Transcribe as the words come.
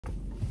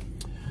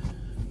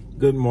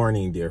Good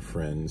morning, dear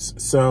friends.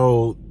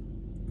 So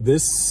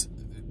this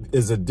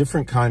is a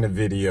different kind of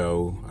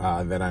video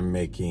that I'm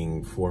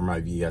making for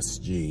my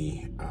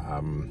VSG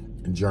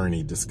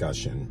journey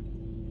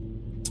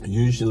discussion.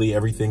 Usually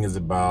everything is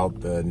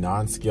about the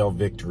non-scale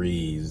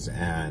victories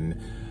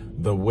and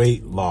the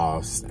weight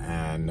loss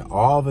and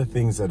all the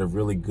things that are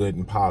really good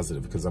and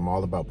positive, because I'm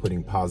all about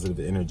putting positive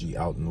energy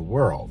out in the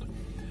world.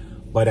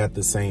 But at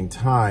the same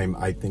time,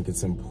 I think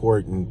it's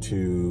important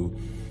to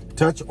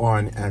touch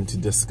on and to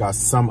discuss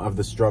some of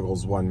the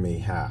struggles one may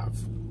have.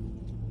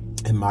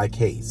 In my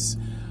case,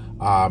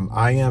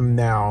 I am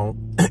now,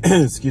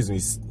 excuse me,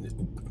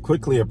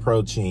 quickly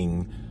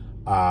approaching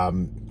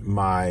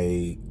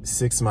my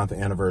 6-month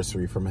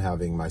anniversary from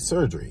having my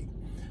surgery.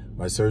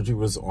 My surgery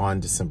was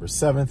on December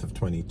 7th of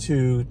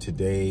 22.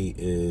 Today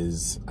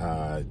is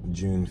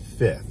June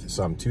 5th.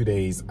 So I'm 2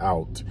 days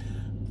out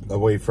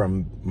away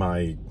from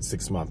my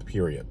 6-month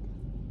period.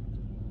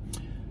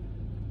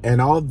 And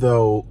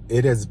although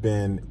it has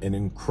been an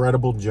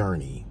incredible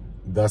journey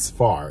thus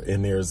far,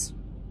 and there's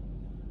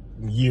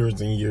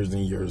years and years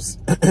and years,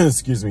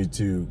 excuse me,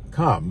 to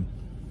come,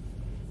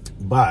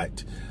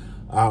 but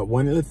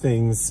one of the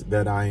things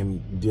that I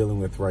am dealing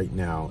with right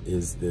now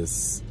is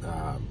this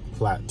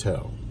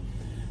plateau.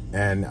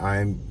 And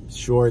I'm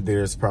sure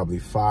there's probably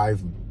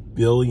 5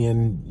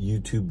 billion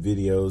YouTube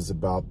videos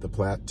about the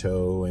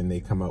plateau, and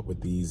they come up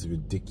with these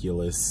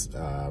ridiculous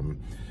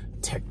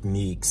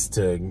techniques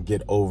to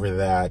get over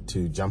that,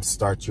 to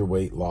jumpstart your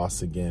weight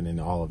loss again and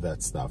all of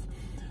that stuff.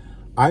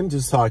 I'm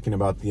just talking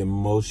about the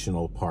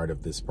emotional part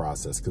of this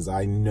process, because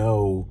I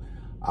know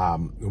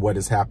what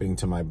is happening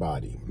to my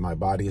body. My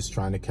body is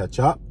trying to catch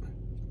up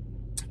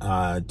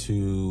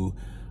to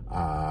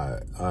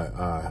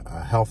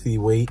a healthy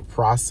weight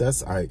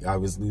process. I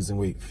was losing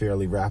weight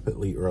fairly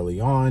rapidly early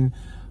on.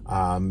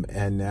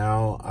 And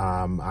now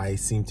I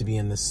seem to be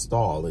in this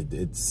stall.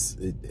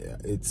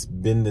 It's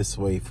been this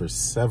way for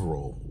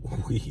several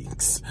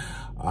weeks.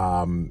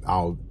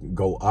 I'll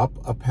go up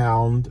a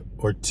pound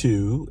or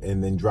 2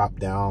 and then drop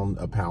down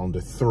a pound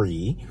or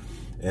 3.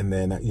 And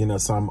then, you know,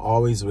 so I'm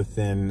always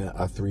within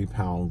a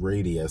 3-pound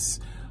radius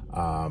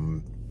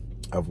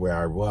of where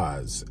I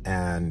was.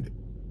 And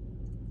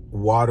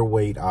water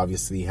weight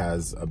obviously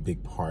has a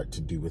big part to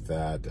do with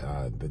that.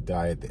 The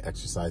diet, the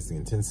exercise, the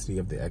intensity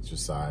of the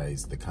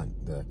exercise, the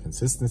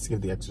consistency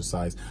of the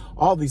exercise,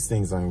 all these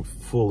things I'm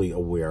fully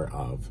aware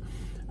of.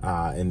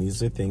 And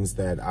these are things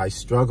that I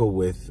struggle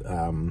with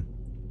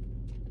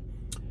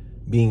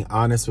being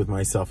honest with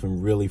myself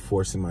and really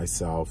forcing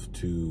myself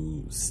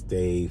to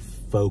stay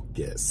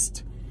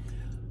focused.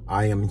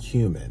 I am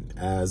human,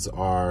 as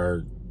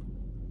are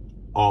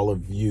all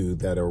of you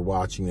that are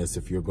watching this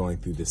if you're going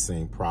through the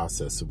same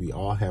process. So we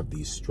all have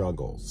these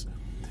struggles.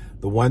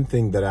 The one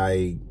thing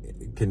that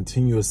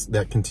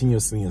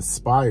continuously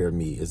inspired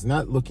me is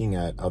not looking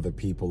at other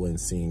people and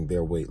seeing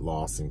their weight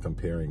loss and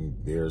comparing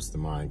theirs to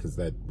mine, because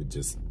that would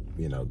just,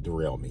 you know,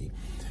 derail me.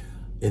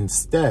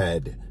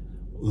 Instead,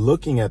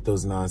 looking at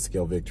those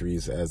non-scale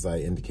victories, as I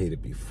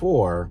indicated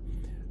before,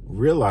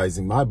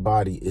 realizing my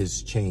body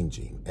is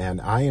changing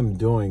and I am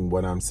doing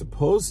what I'm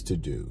supposed to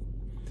do.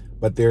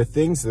 But there are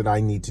things that I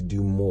need to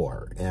do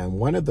more. And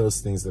one of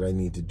those things that I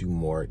need to do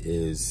more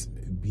is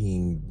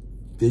being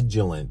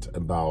vigilant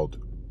about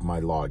my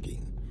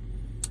logging.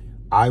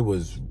 I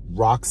was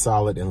rock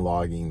solid in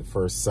logging the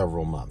first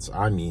several months.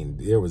 I mean,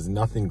 there was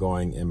nothing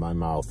going in my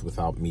mouth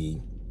without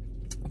me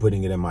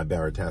putting it in my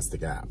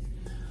Baratastic app.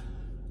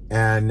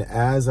 And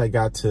as I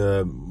got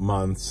to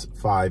months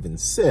 5 and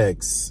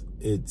 6,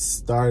 it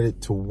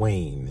started to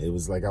wane. It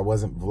was like I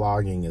wasn't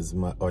vlogging as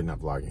much, or not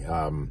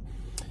vlogging,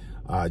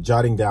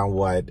 jotting down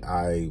what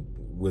I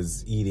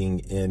was eating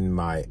in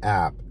my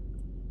app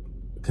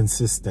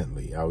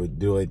consistently. I would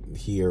do it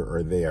here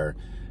or there.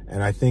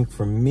 And I think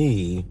for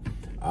me,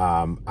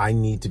 I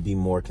need to be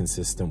more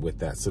consistent with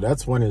that. So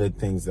that's one of the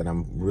things that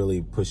I'm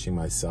really pushing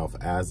myself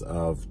as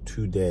of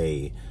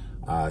today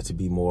to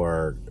be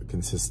more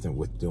consistent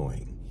with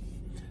doing.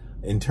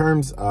 In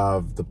terms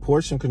of the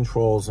portion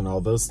controls and all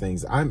those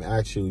things, I'm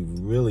actually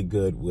really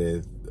good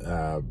with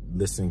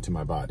listening to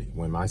my body.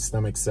 When my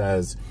stomach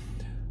says,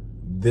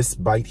 this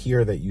bite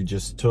here that you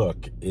just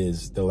took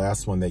is the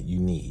last one that you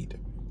need,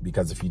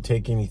 because if you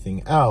take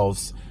anything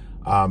else,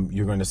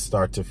 you're going to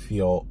start to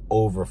feel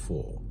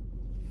overfull.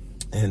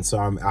 And so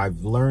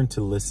I've learned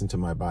to listen to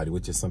my body,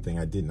 which is something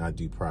I did not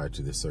do prior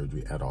to the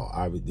surgery at all.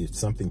 If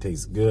something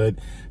tastes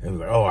good, and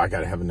like, oh, I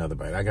got to have another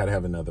bite. I got to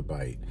have another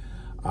bite.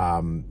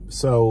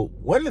 So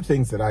one of the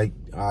things that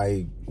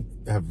I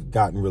have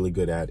gotten really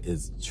good at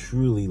is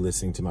truly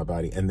listening to my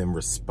body and then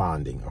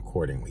responding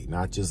accordingly,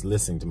 not just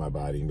listening to my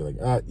body and be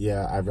like,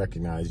 yeah, I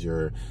recognize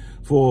you're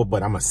full,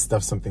 but I'm gonna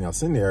stuff something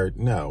else in there.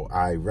 No,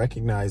 I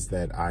recognize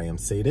that I am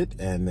sated,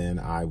 and then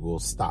I will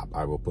stop.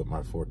 I will put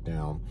my fork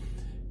down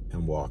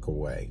and walk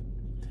away.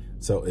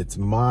 So it's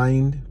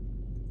mind,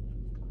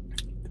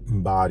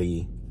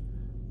 body,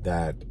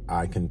 that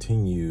I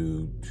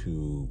continue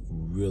to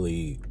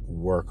really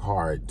work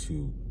hard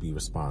to be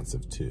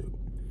responsive to.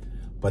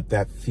 But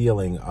that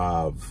feeling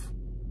of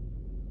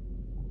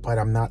but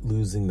I'm not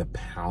losing the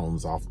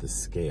pounds off the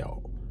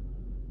scale.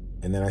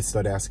 And then I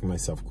started asking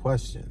myself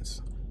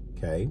questions.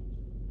 Okay,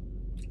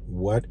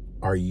 what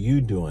are you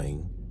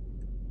doing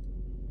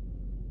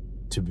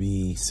to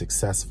be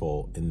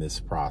successful in this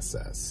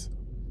process?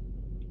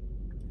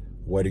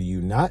 What are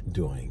you not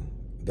doing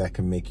that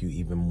can make you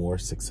even more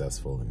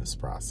successful in this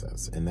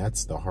process? And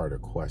that's the harder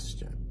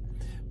question,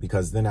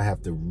 because then I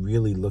have to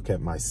really look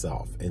at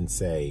myself and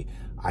say,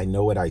 I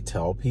know what I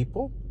tell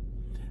people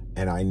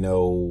and I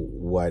know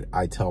what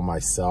I tell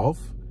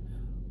myself,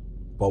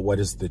 but what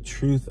is the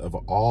truth of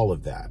all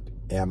of that?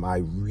 Am I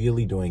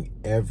really doing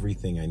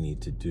everything I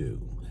need to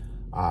do?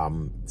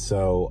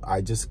 So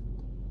I just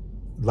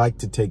like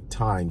to take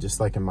time, just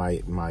like in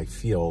my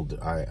field,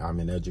 I'm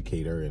an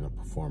educator and a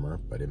performer,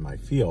 but in my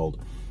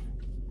field,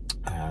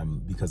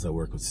 because I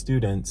work with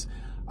students,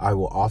 I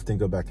will often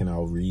go back and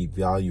I'll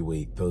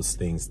reevaluate those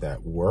things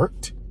that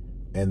worked,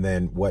 and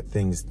then what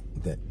things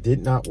that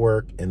did not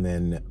work, and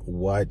then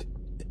what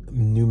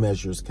new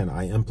measures can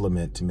I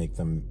implement to make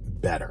them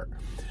better.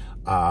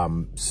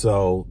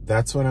 So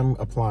that's what I'm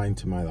applying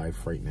to my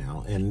life right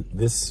now. And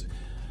this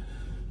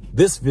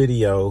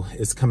video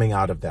is coming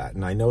out of that.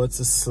 And I know it's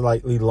a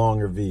slightly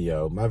longer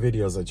video. My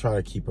videos, I try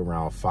to keep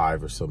around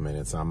 5 or so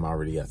minutes. I'm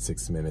already at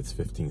 6 minutes,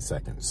 15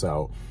 seconds.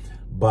 So,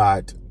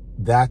 but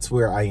that's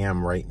where I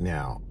am right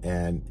now.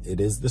 And it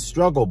is the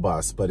struggle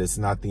bus, but it's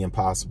not the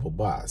impossible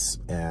bus.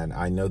 And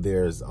I know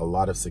there's a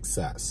lot of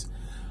success.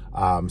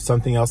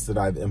 Something else that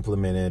I've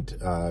implemented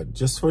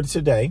just for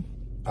today,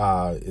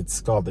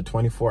 it's called the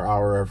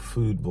 24-hour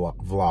food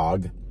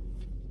vlog,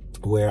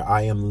 where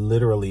I am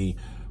literally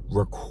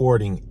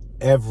recording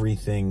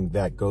everything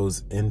that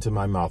goes into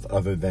my mouth,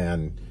 other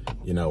than,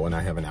 you know, when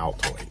I have an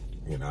Altoid.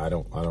 You know, I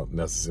don't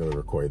necessarily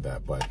record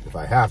that, but if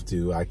I have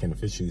to, I can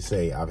officially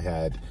say I've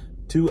had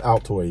 2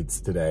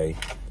 Altoids today,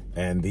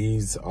 and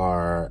these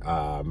are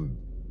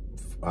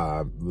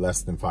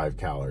less than 5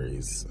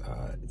 calories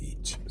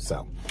each.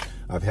 So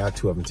I've had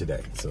 2 of them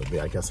today. So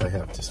I guess I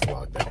have to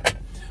vlog that.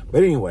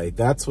 But anyway,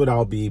 that's what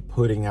I'll be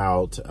putting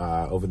out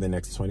over the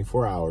next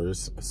 24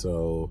 hours.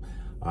 So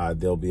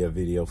there'll be a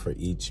video for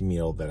each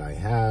meal that I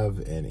have,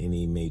 and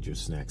any major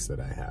snacks that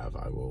I have,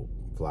 I will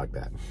vlog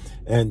that.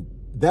 And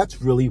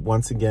that's really,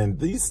 once again,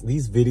 these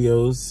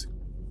videos,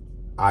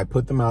 I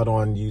put them out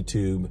on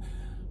YouTube,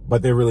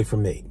 but they're really for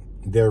me.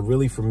 They're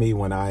really for me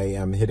when I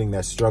am hitting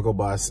that struggle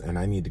bus and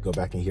I need to go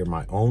back and hear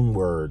my own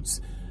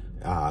words,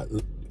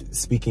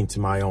 speaking to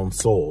my own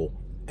soul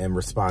and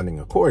responding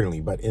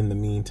accordingly. But in the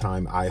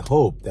meantime, I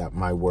hope that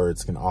my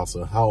words can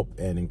also help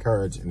and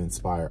encourage and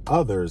inspire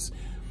others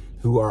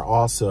who are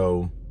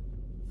also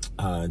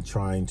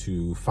trying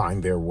to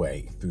find their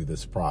way through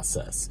this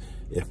process,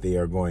 if they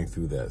are going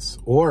through this,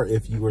 or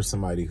if you are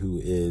somebody who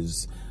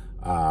is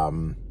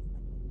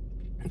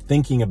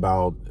thinking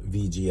about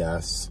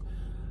VGS,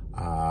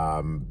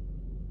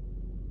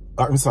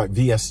 I'm sorry,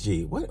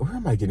 VSG. Where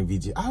am I getting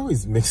VG? I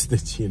always mix the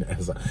G and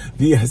S.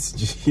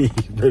 VSG,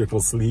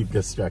 vertical sleeve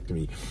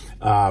gastrectomy.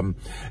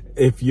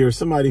 If you're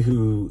somebody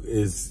who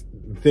is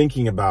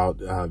thinking about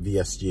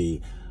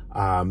VSG,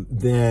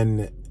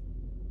 then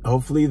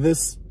hopefully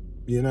this,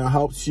 you know,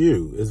 helps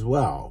you as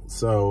well.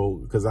 So,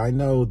 because I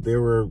know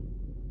there were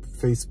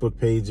Facebook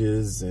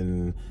pages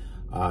and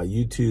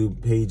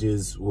YouTube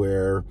pages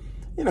where,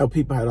 you know,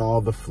 people had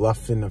all the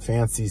fluff and the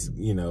fancy,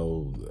 you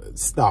know,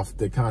 stuff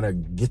that kind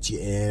of get you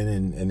in,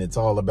 and it's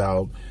all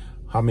about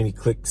how many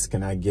clicks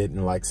can I get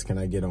and likes can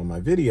I get on my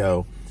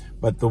video.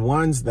 But the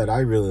ones that I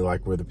really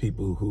like were the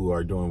people who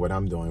are doing what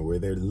I'm doing, where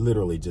they're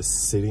literally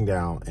just sitting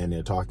down and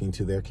they're talking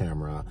to their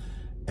camera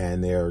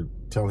and they're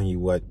telling you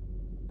what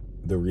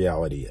the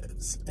reality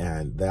is.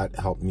 And that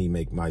helped me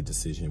make my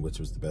decision, which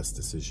was the best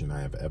decision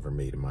I have ever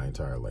made in my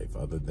entire life,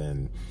 other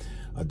than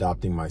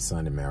adopting my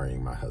son and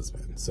marrying my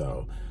husband.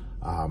 So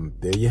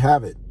there you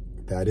have it.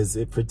 That is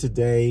it for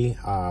today,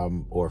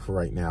 or for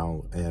right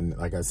now. And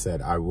like I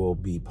said, I will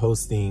be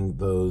posting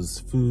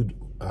those food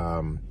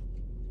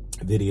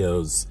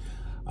videos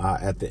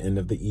at the end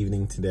of the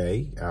evening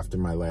today, after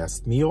my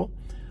last meal.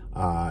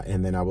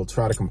 And then I will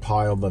try to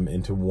compile them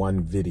into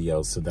one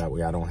video, so that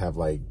way I don't have,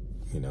 like,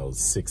 you know,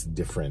 6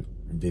 different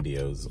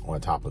videos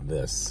on top of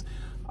this.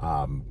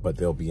 But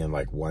they'll be in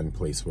like one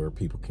place where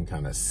people can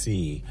kind of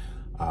see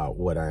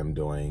what I'm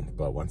doing,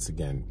 but once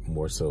again,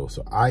 more so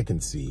I can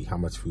see how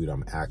much food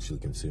I'm actually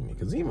consuming.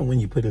 Because even when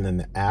you put it in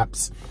the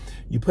apps,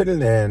 you put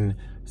it in,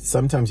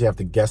 sometimes you have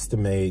to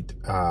guesstimate,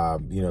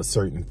 you know,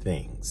 certain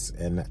things,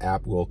 and the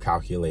app will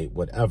calculate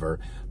whatever,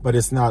 but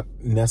it's not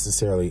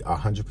necessarily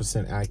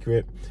 100%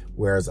 accurate.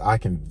 Whereas I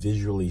can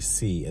visually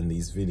see in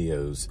these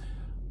videos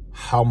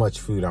how much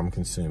food I'm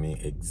consuming,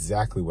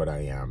 exactly what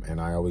I am.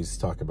 And I always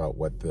talk about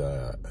what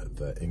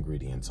the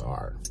ingredients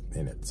are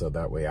in it, so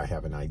that way I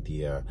have an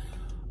idea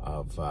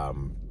of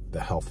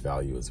the health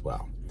value as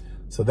well.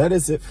 So that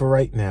is it for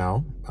right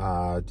now.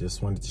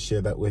 Just wanted to share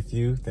that with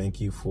you.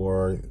 Thank you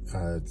for,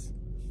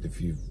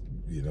 if you've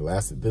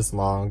lasted this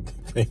long,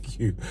 thank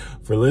you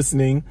for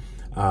listening.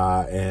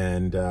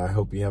 And I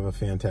hope you have a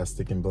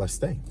fantastic and blessed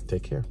day.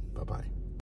 Take care. Bye-bye.